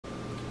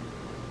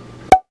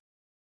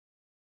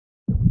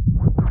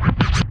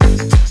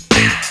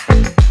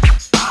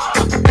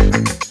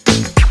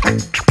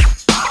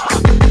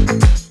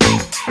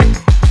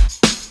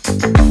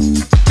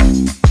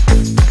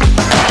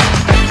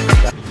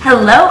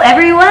Hello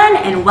everyone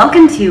and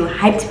welcome to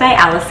Hyped by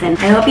Allison.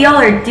 I hope you all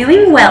are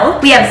doing well.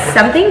 We have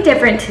something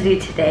different to do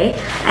today.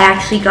 I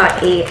actually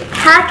got a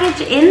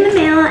package in the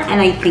mail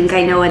and I think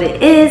I know what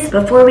it is.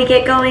 Before we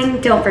get going,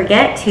 don't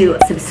forget to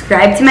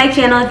subscribe to my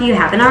channel if you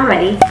haven't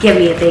already. Give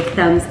me a big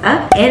thumbs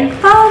up and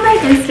follow my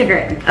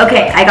Instagram.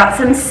 Okay, I got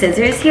some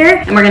scissors here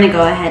and we're gonna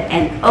go ahead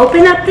and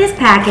open up this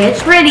package.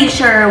 Pretty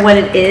sure what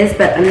it is,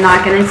 but I'm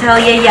not gonna tell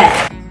you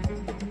yet.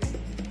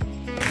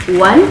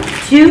 1,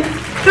 2,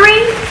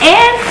 3,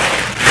 and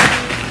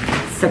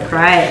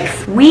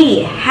surprise!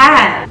 We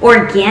have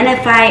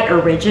Organifi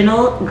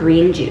Original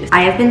Green Juice.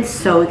 I have been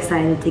so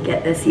excited to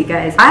get this, you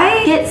guys.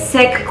 I get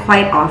sick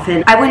quite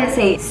often. I wouldn't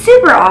say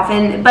super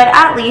often, but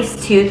at least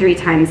 2-3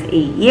 times a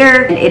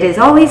year. And it is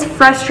always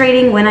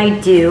frustrating when I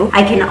do.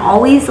 I can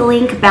always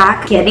link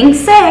back getting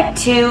sick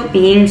to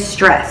being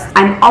stressed.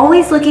 I'm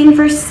always looking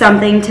for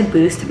something to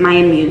boost my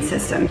immune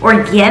system.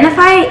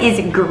 Organifi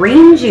is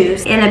green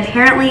juice and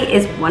apparently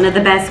is one of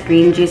the best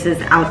green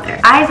juices out there.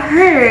 I've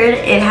heard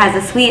it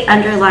has a sweet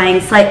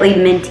underlying, slightly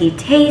minty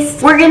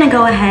taste. We're gonna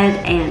go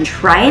ahead and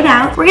try it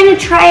out. We're gonna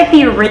try it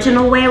the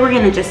original way. We're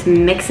gonna just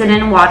mix it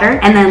in water,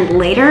 and then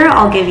later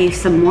I'll give you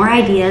some more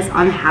ideas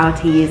on how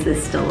to use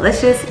this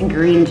delicious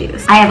green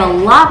juice. I have a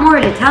lot more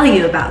to tell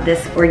you about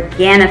this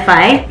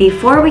Organifi.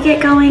 Before we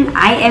get going,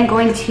 I am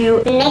going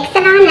to mix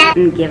it on up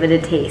and give it a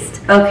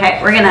taste. Okay,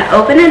 we're gonna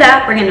open it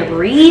up. We're gonna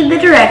read the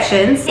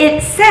directions.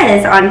 It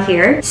says on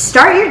here,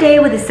 start your day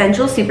with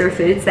essential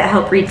superfoods that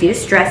help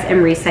reduce stress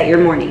and reset your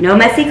morning. No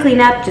messy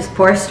cleanup, just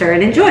pour, stir,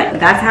 and enjoy.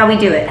 That's how we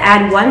do it.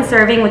 Add 1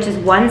 serving, which is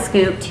 1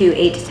 scoop, to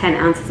 8 to 10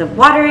 ounces of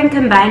water and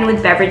combine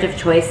with beverage of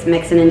choice,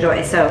 mix and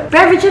enjoy. So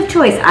beverage of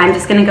choice, I'm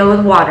just gonna go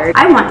with water.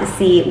 I want to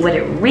see what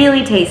it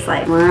really tastes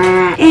like.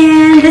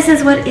 And this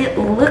is what it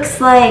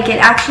looks like. It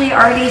actually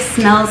already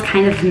smells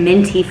kind of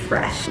minty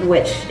fresh,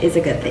 which is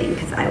a good thing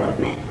because I love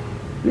mint.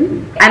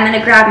 I'm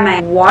gonna grab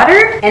my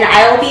water and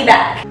I will be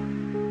back.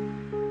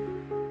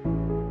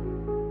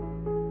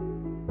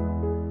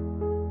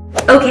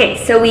 Okay,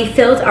 so we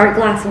filled our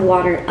glass of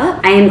water up.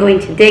 I am going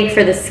to dig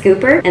for the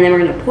scooper and then we're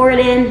gonna pour it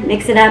in,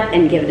 mix it up,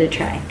 and give it a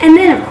try. And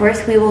then of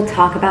course we will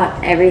talk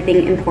about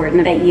everything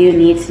important that you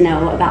need to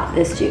know about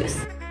this juice.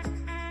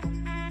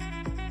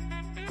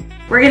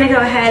 We're gonna go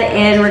ahead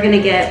and we're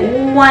gonna get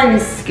 1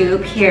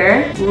 scoop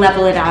here,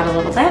 level it out a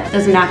little bit.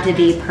 Doesn't have to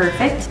be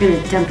perfect. I'm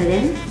gonna dump it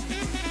in.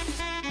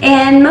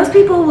 And most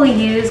people will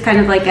use kind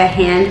of like a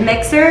hand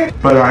mixer.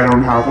 But I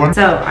don't have one.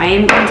 So I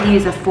am going to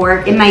use a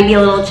fork. It might be a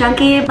little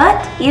chunky,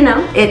 but you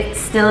know, it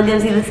still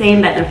gives you the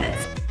same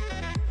benefits.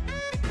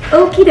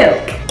 Okie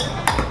doke.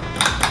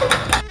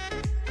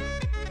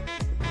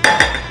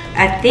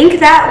 I think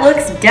that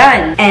looks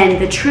done. And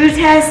the true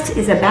test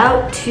is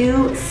about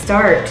to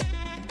start.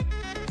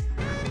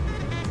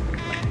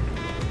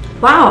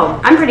 Wow,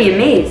 I'm pretty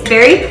amazed.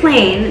 Very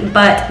plain,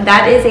 but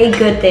that is a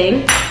good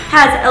thing.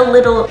 Has a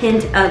little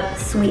hint of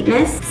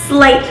sweetness,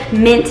 slight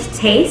mint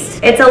taste.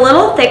 It's a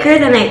little thicker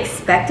than I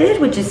expected,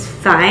 which is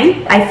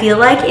fine. I feel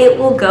like it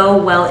will go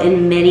well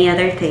in many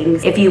other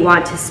things if you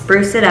want to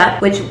spruce it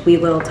up, which we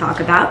will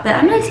talk about. But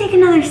I'm gonna take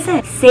another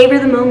sip, savor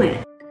the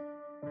moment.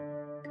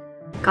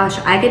 Gosh,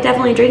 I could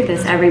definitely drink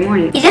this every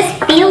morning. You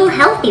just feel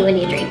healthy when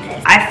you drink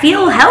this. I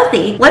feel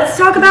healthy. Let's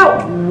talk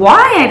about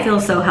why I feel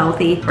so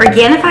healthy.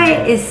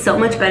 Organifi is so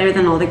much better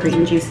than all the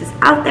green juices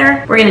out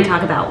there. We're gonna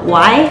talk about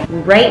why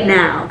right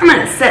now. I'm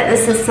gonna set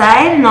this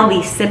aside and I'll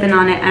be sipping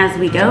on it as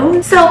we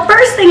go. So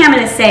first thing I'm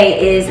gonna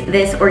say is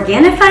this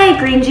Organifi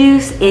green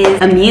juice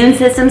is immune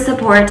system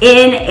support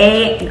in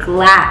a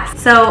glass.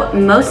 So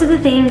most of the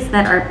things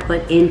that are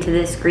put into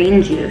this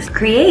green juice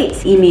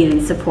create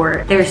immune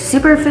support. There's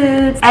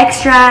superfoods,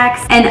 extracts,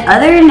 and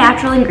other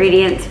natural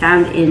ingredients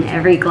found in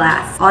every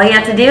glass. All you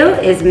have to do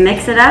is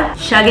mix it up,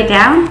 chug it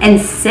down,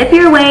 and sip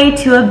your way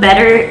to a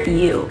better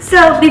you.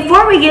 So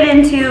before we get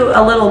into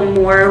a little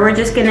more, we're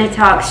just gonna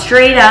talk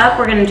straight up.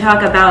 We're gonna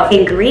talk about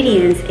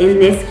ingredients in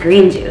this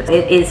green juice.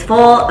 It is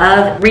full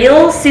of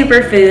real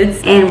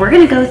superfoods, and we're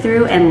gonna go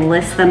through and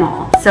list them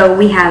all. So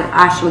we have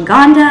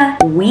ashwagandha,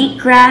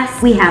 wheatgrass,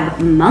 we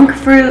have monk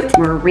fruit,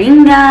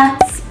 moringa,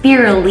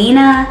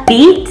 spirulina,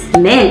 beet,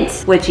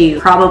 mint, which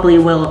you probably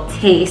will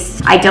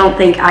taste. I don't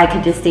think I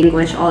could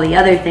distinguish all the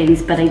other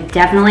things, but I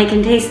definitely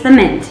can taste the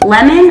mint.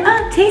 Lemon,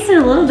 tasted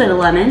a little bit of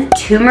lemon.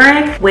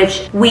 Turmeric,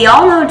 which we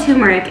all know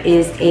turmeric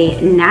is a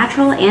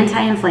natural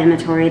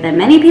anti-inflammatory that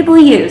many people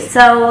use.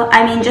 So,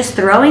 I mean, just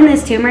throwing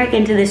this turmeric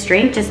into this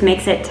drink just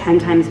makes it 10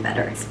 times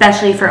better,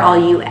 especially for all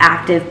you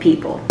active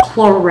people.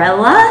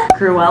 Chlorella,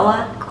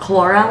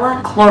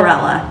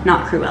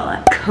 not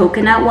Cruella.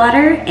 Coconut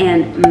water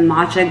and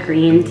matcha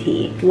green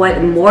tea.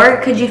 What more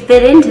could you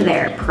fit into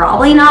there?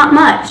 Probably not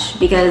much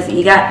because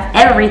you got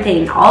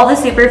everything, all the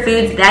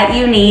superfoods that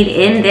you need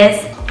in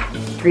this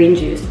green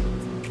juice.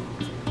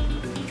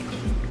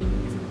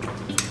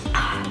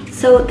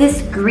 So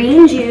this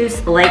green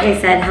juice, like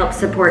I said, helps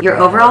support your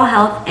overall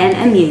health and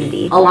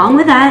immunity. Along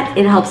with that,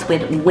 it helps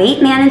with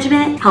weight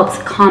management, helps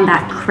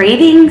combat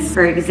cravings.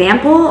 For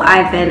example,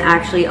 I've been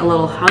actually a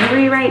little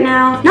hungry right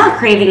now. Not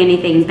craving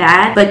anything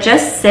bad, but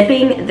just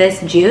sipping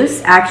this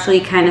juice actually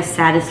kind of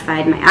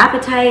satisfied my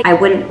appetite. I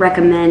wouldn't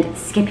recommend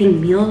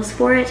skipping meals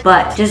for it,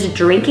 but just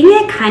drinking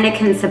it kind of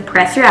can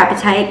suppress your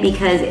appetite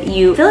because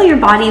you fill your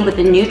body with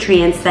the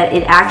nutrients that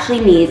it actually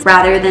needs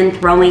rather than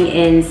throwing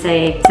in,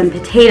 say, some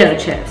potato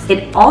chips.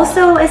 It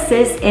also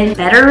assists in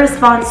better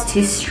response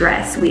to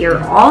stress. We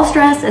are all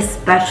stressed,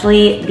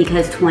 especially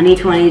because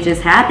 2020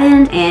 just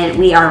happened and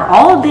we are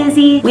all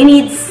busy. We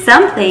need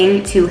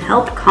something to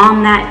help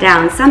calm that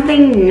down,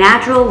 something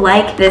natural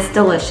like this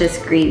delicious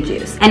green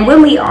juice. And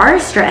when we are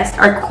stressed,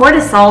 our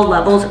cortisol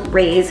levels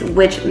raise,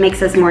 which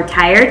makes us more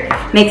tired,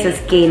 makes us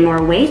gain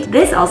more weight.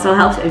 This also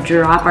helps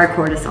drop our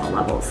cortisol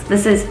levels.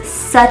 This is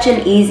such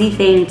an easy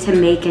thing to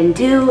make and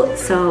do,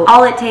 so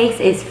all it takes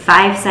is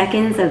 5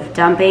 seconds of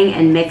dumping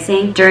and mixing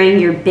during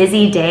your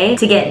busy day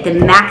to get the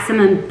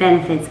maximum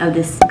benefits of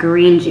this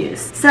green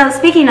juice. So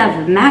speaking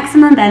of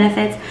maximum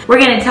benefits, we're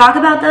going to talk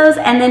about those,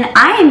 and then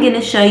I am going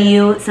to show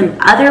you some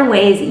other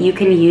ways you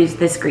can use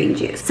this green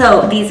juice.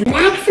 So these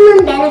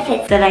maximum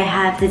benefits that I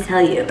have to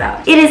tell you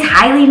about. It is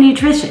highly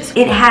nutritious.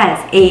 It has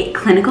a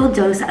clinical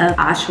dose of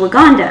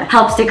ashwagandha,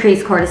 helps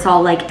decrease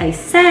cortisol like I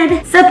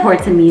said,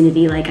 supports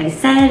immunity like I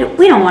said.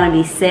 We don't want to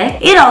be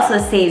sick. It also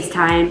saves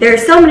time. There are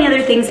so many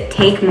other things that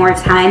take more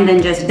time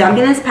than just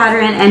dumping this powder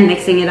in and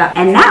mixing it up.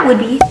 And that would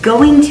be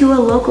going to a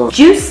local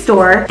juice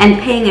store and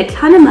paying a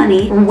ton of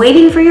money,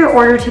 waiting for your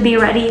order to be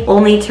ready,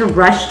 only to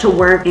rush to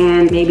work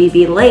and maybe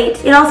be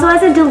late. It also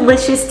has a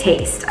delicious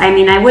taste. I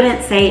mean, I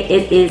wouldn't say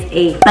it is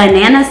a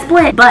banana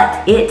split,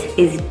 but it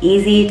is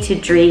easy to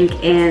drink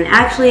and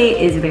actually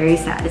is very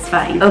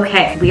satisfying.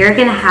 Okay, we are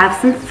gonna have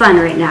some fun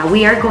right now.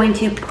 We are going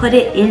to put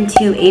it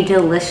into a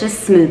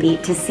delicious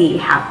smoothie to see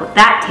how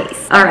that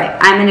tastes. All right,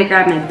 I'm gonna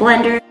grab my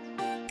blender.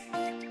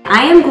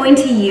 I am going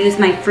to use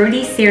my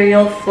fruity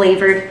cereal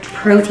flavored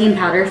protein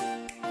powder.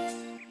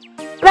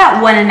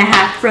 About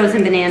 1.5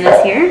 frozen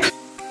bananas here.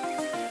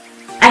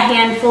 A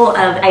handful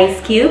of ice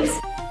cubes.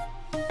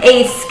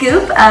 A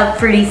scoop of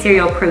fruity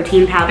cereal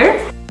protein powder.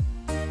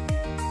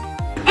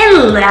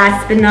 And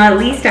last but not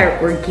least, our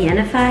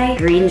Organifi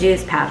green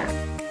juice powder.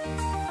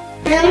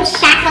 Boom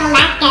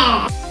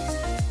shakalaka.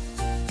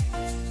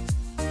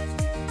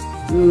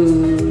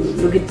 Ooh,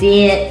 look at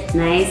that.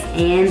 Nice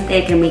and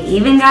thick, and we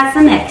even got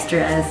some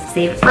extras.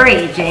 Save it for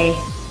AJ.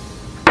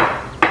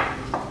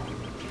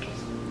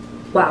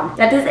 Wow,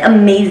 that is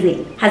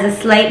amazing. Has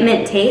a slight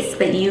mint taste,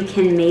 but you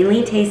can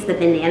mainly taste the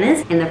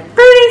bananas and the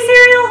fruity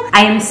cereal.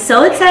 I am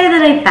so excited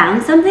that I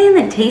found something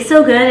that tastes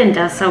so good and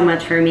does so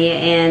much for me,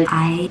 and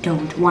I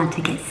don't want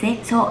to get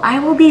sick, so I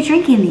will be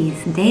drinking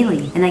these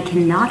daily, and I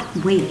cannot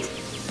wait.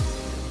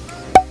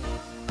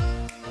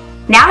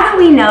 Now that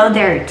we know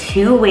there are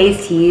 2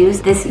 ways to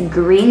use this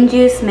green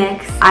juice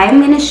mix, I'm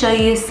going to show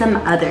you some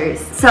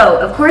others. So,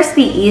 of course,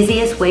 the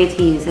easiest way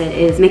to use it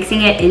is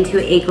mixing it into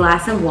a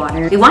glass of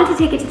water. We want to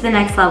take it to the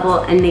next level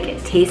and make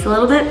it taste a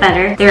little bit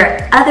better. There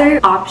are other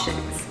options.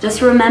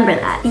 Just remember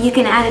that. You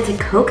can add it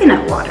to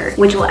coconut water,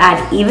 which will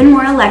add even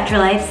more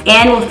electrolytes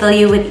and will fill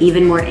you with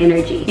even more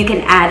energy. You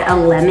can add a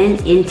lemon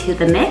into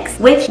the mix,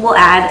 which will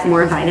add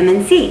more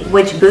vitamin C,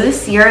 which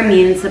boosts your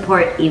immune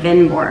support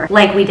even more.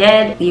 Like we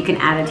did, you can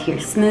add it to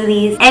your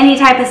smoothies. Any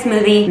type of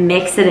smoothie,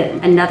 mix it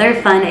in.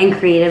 Another fun and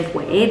creative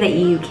way that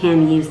you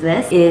can use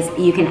this is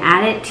you can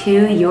add it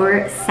to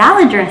your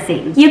salad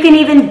dressing. You can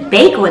even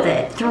bake with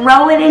it.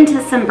 Throw it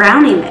into some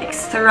brownie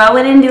mix. Throw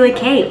it into a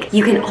cake.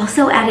 You can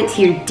also add it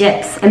to your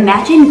dips.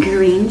 Imagine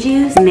green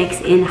juice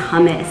mixed in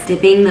hummus,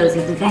 dipping those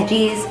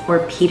veggies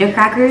or pita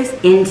crackers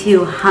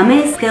into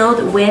hummus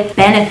filled with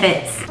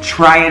benefits.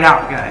 Try it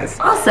out, guys.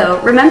 Also,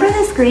 remember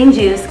this green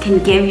juice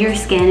can give your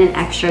skin an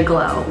extra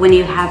glow. When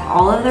you have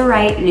all of the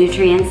right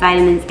nutrients,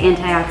 vitamins,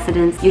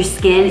 antioxidants, your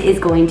skin is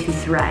going to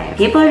thrive.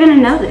 People are going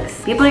to know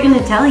this. People are going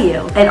to tell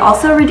you. It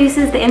also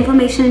reduces the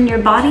inflammation in your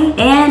body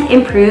and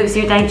improves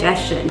your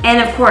digestion.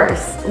 And of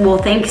course, will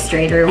think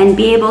straighter and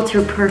be able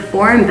to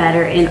perform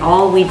better in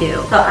all we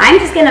do. So I'm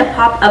just going to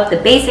pop up the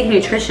basic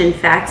nutrition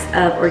facts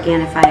of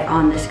Organifi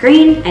on the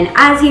screen. And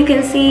as you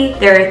can see,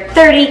 there are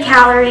 30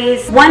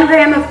 calories, 1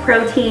 gram of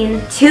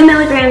protein, 2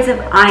 milligrams of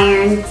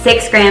iron,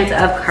 6 grams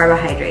of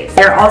carbohydrates.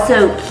 They're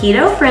also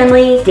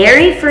keto-friendly,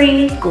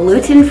 dairy-free,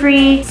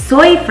 gluten-free,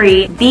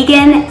 soy-free,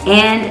 vegan,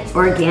 and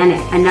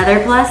organic.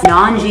 Another plus,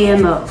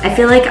 non-GMO. I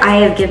feel like I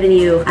have given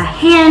you a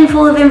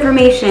handful of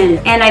information,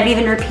 and I've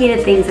even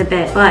repeated things a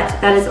bit, but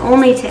that is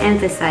only to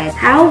emphasize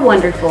how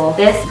wonderful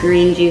this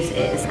green juice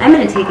is. I'm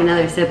gonna take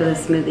another sip of the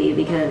smoothie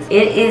because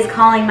it is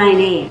calling my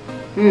name.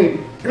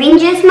 Green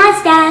juice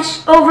mustache.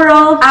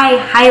 Overall, I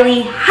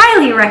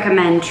highly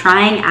recommend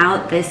trying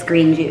out this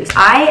green juice.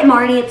 I am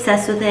already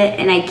obsessed with it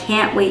and I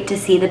can't wait to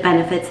see the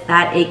benefits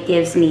that it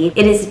gives me.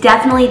 It is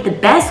definitely the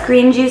best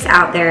green juice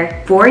out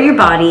there for your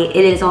body.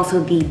 It is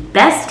also the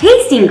best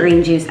tasting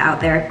green juice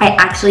out there. I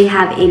actually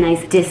have a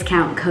nice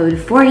discount code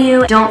for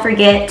you. Don't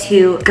forget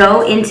to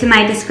go into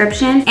my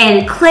description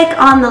and click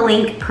on the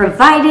link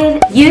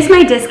provided. Use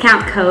my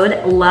discount code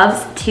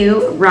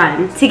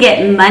LOVES2RUN to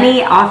get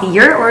money off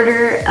your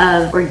order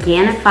of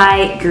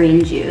Organifi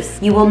green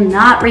juice. You will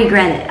not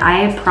regret it,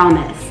 I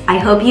promise. I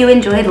hope you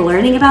enjoyed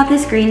learning about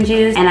this green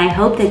juice and I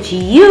hope that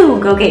you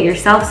go get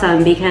yourself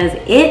some because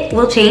it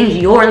will change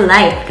your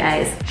life,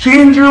 guys.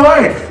 Change your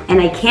life. And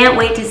I can't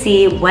wait to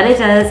see what it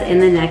does in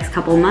the next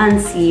couple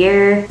months,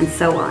 year, and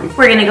so on.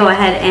 We're gonna go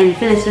ahead and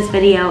finish this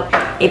video.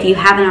 If you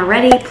haven't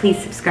already, please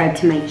subscribe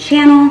to my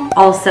channel.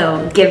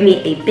 Also, give me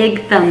a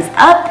big thumbs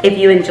up if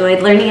you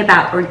enjoyed learning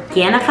about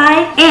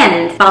Organifi,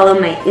 and follow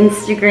my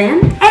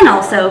Instagram. And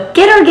also,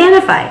 get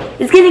Organifi.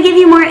 It's gonna give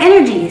you more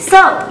energy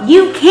so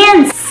you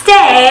can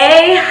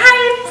stay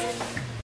hydrated.